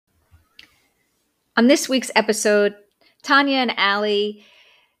On this week's episode, Tanya and Allie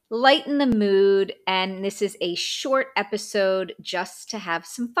lighten the mood, and this is a short episode just to have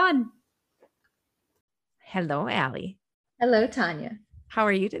some fun. Hello, Allie. Hello, Tanya. How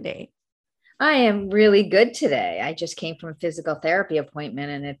are you today? I am really good today. I just came from a physical therapy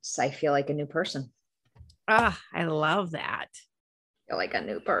appointment and I feel like a new person. I love that. I feel like a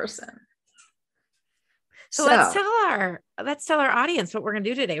new person. So let's tell our audience what we're going to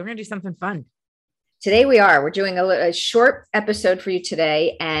do today. We're going to do something fun. Today we're doing a short episode for you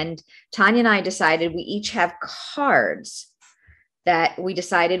today. And Tanya and I decided we each have cards that we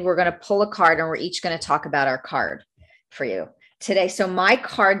decided we're going to pull a card and we're each going to talk about our card for you today. So my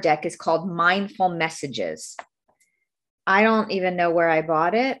card deck is called Mindful Messages. I don't even know where I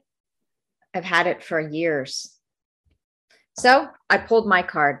bought it. I've had it for years. So I pulled my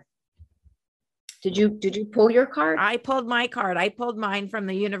card. Did you pull your card? I pulled my card. I pulled mine from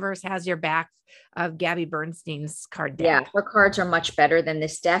The Universe Has Your Back of Gabby Bernstein's card deck. Yeah, her cards are much better than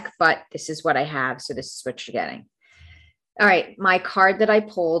this deck, but this is what I have. So this is what you're getting. All right. My card that I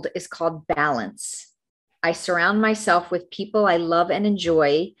pulled is called Balance. I surround myself with people I love and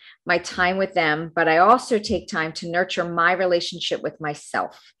enjoy my time with them, but I also take time to nurture my relationship with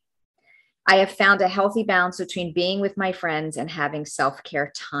myself. I have found a healthy balance between being with my friends and having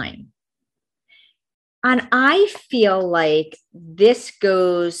self-care time. And I feel like this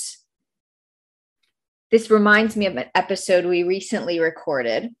reminds me of an episode we recently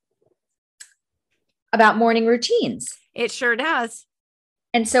recorded about morning routines. It sure does.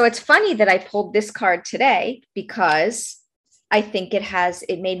 And so it's funny that I pulled this card today because I think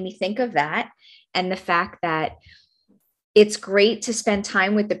it made me think of that and the fact that it's great to spend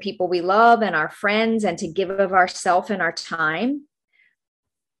time with the people we love and our friends and to give of ourselves and our time.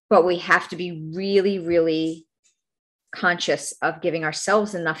 But we have to be really, really conscious of giving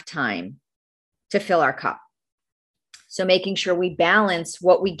ourselves enough time to fill our cup. So making sure we balance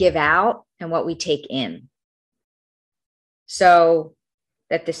what we give out and what we take in, so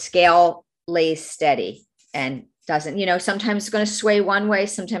that the scale lays steady and doesn't, sometimes it's going to sway one way,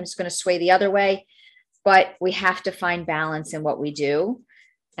 sometimes it's going to sway the other way, but we have to find balance in what we do.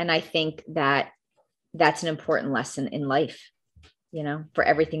 And I think that that's an important lesson in life, for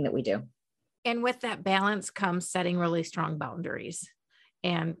everything that we do. And with that balance comes setting really strong boundaries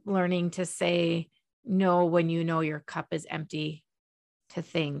and learning to say no when you know your cup is empty to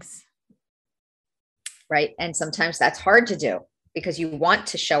things. Right. And sometimes that's hard to do because you want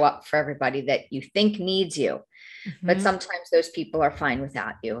to show up for everybody that you think needs you. Mm-hmm. But sometimes those people are fine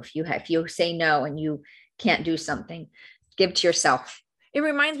without you. If you say no and you can't do something, give to yourself. It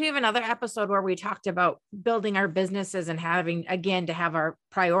reminds me of another episode where we talked about building our businesses and having, again, to have our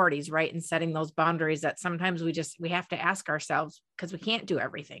priorities, right? And setting those boundaries that sometimes we have to ask ourselves because we can't do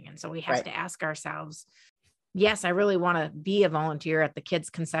everything. And so we have to ask ourselves, yes, I really want to be a volunteer at the kids'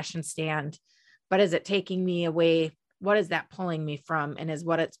 concession stand, but is it taking me away? What is that pulling me from? And is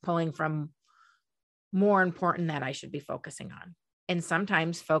what it's pulling from more important that I should be focusing on? And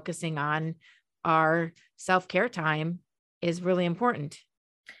sometimes focusing on our self-care time is really important.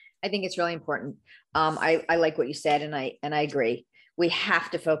 I think it's really important. I like what you said, and I agree. We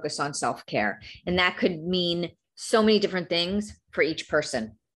have to focus on self-care, and that could mean so many different things for each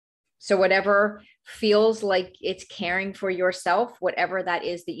person. So whatever feels like it's caring for yourself, whatever that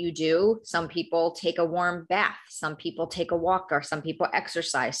is that you do. Some people take a warm bath, some people take a walk, or some people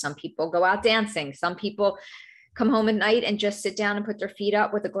exercise, some people go out dancing, some people come home at night and just sit down and put their feet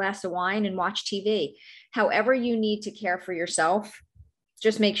up with a glass of wine and watch TV. However you need to care for yourself,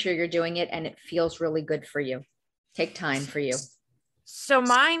 just make sure you're doing it and it feels really good for you. Take time for you. So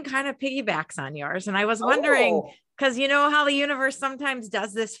mine kind of piggybacks on yours. And I was wondering, because you know how the universe sometimes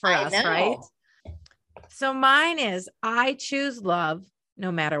does this for us, right? So mine is, I choose love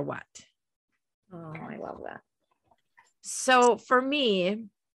no matter what. Oh, I love that. So for me,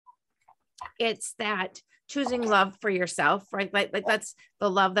 it's that choosing love for yourself, right? Like that's the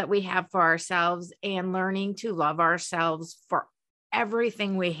love that we have for ourselves and learning to love ourselves for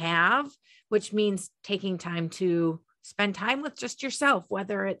everything we have, which means taking time to spend time with just yourself,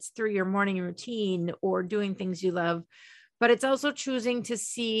 whether it's through your morning routine or doing things you love, but it's also choosing to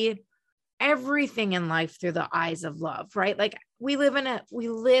see everything in life through the eyes of love, right? Like we live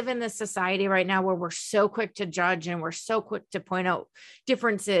in this society right now where we're so quick to judge and we're so quick to point out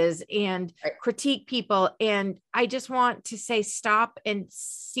differences and critique people. And I just want to say, stop and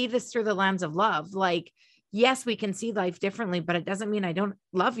see this through the lens of love. Like, yes, we can see life differently, but it doesn't mean I don't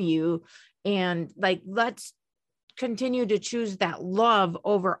love you. And like, let's continue to choose that love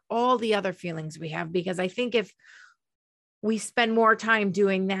over all the other feelings we have, because I think if we spend more time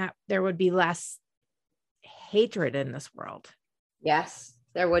doing that, there would be less hatred in this world. Yes,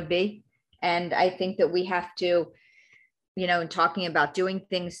 there would be. And I think that we have to, you know, talking about doing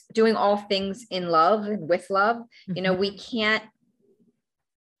all things in love and with love, you know, we can't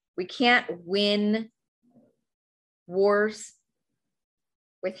win wars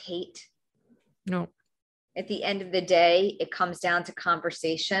with hate. No. At the end of the day, it comes down to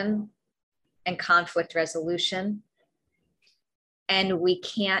conversation and conflict resolution. And we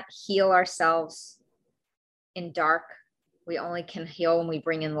can't heal ourselves in dark. We only can heal when we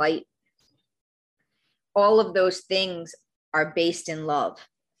bring in light. All of those things are based in love.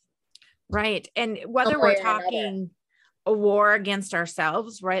 Right. And whether we're talking a war against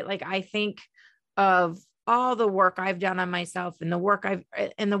ourselves, right? Like I think of all the work I've done on myself and the work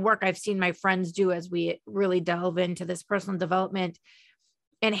I've seen my friends do as we really delve into this personal development.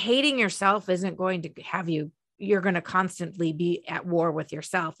 And hating yourself isn't going to have you're going to constantly be at war with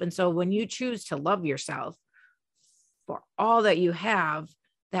yourself. And so when you choose to love yourself for all that you have,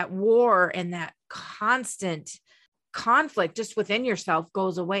 that war and that constant conflict just within yourself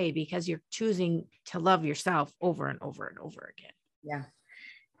goes away because you're choosing to love yourself over and over and over again. Yeah.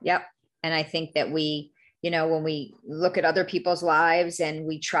 Yep. And I think that we, you know, when we look at other people's lives and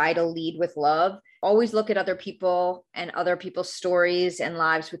we try to lead with love, always look at other people and other people's stories and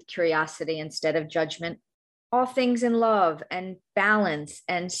lives with curiosity instead of judgment. All things in love and balance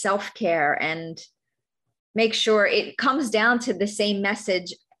and self-care, and make sure it comes down to the same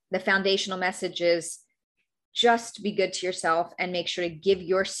message. The foundational message is just be good to yourself and make sure to give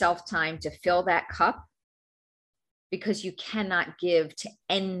yourself time to fill that cup, because you cannot give to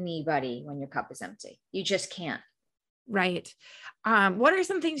anybody when your cup is empty. You just can't. Right. What are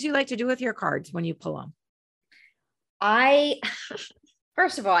some things you like to do with your cards when you pull them?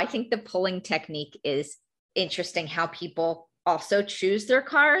 First of all, I think the pulling technique is interesting, how people also choose their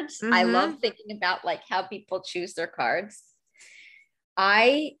cards. I love thinking about like how people choose their cards.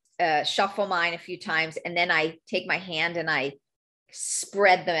 I shuffle mine a few times and then I take my hand and I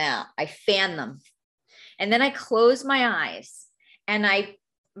spread them out. I fan them. And then I close my eyes and I'm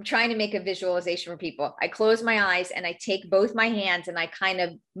trying to make a visualization for people. I close my eyes and I take both my hands and I kind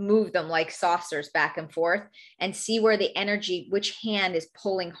of move them like saucers back and forth and see where the energy, which hand is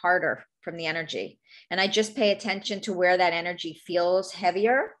pulling harder from the energy. And I just pay attention to where that energy feels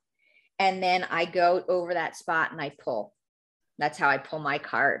heavier. And then I go over that spot and I pull. That's how I pull my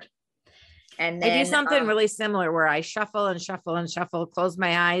card. And then I do something really similar where I shuffle and shuffle and shuffle, close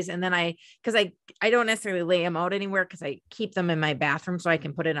my eyes. And then I don't necessarily lay them out anywhere because I keep them in my bathroom so I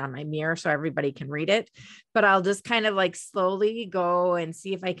can put it on my mirror so everybody can read it. But I'll just kind of like slowly go and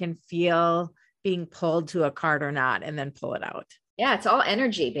see if I can feel being pulled to a card or not, and then pull it out. Yeah, it's all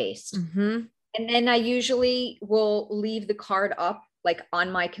energy based. And then I usually will leave the card up like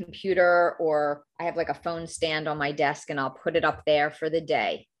on my computer, or I have like a phone stand on my desk and I'll put it up there for the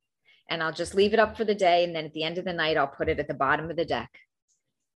day. And I'll just leave it up for the day. And then at the end of the night, I'll put it at the bottom of the deck.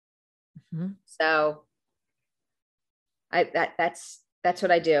 So that's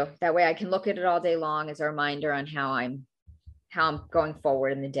what I do. That way I can look at it all day long as a reminder on how I'm going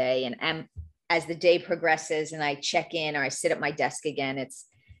forward in the day. And as the day progresses and I check in or I sit at my desk again, it's,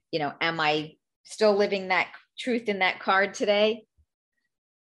 you know, am I still living that truth in that card today?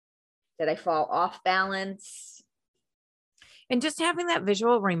 Did I fall off balance? And just having that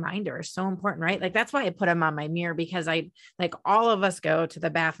visual reminder is so important, right? Like, that's why I put them on my mirror, because all of us go to the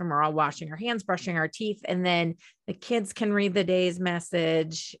bathroom, we're all washing our hands, brushing our teeth, and then the kids can read the day's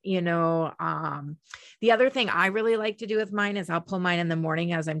message. You know, the other thing I really like to do with mine is I'll pull mine in the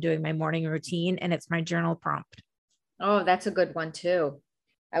morning as I'm doing my morning routine, and it's my journal prompt. Oh, that's a good one too.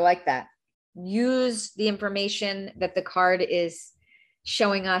 I like that. Use the information that the card is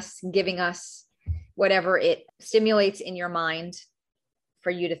showing us, giving us, whatever it stimulates in your mind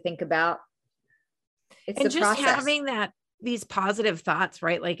for you to think about. It's and the just process. Having these positive thoughts,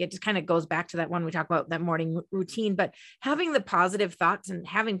 right? Like, it just kind of goes back to that one we talked about, that morning routine, but having the positive thoughts and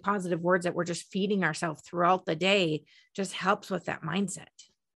having positive words that we're just feeding ourselves throughout the day just helps with that mindset.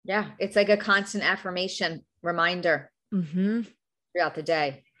 Yeah. It's like a constant affirmation reminder throughout the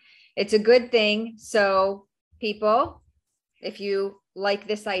day. It's a good thing. So people, if you like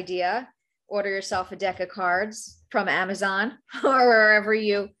this idea, order yourself a deck of cards from Amazon or wherever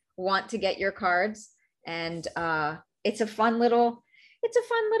you want to get your cards. And it's a fun little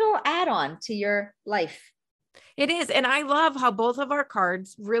add-on to your life. It is. And I love how both of our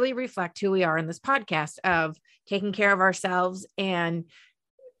cards really reflect who we are in this podcast of taking care of ourselves and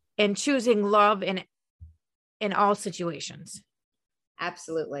choosing love in all situations.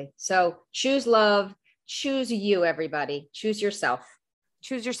 Absolutely. So choose love, choose you, everybody. Choose yourself.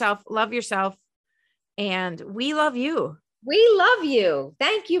 Choose yourself, love yourself, And we love you. We love you.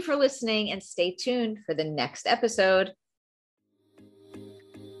 Thank you for listening, and stay tuned for the next episode.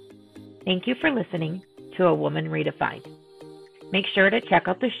 Thank you for listening to A Woman Redefined. Make sure to check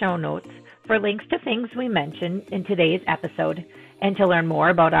out the show notes for links to things we mentioned in today's episode and to learn more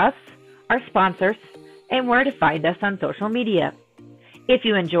about us, our sponsors, and where to find us on social media. If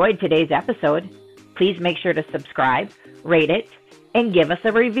you enjoyed today's episode, please make sure to subscribe, rate it, and give us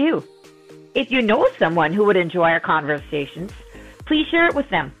a review. If you know someone who would enjoy our conversations, please share it with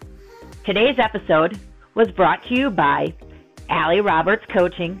them. Today's episode was brought to you by Allie Roberts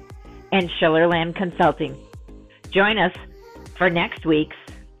Coaching and Schillerland Consulting. Join us for next week's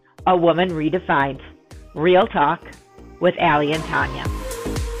A Woman Redefined, Real Talk with Allie and Tanya.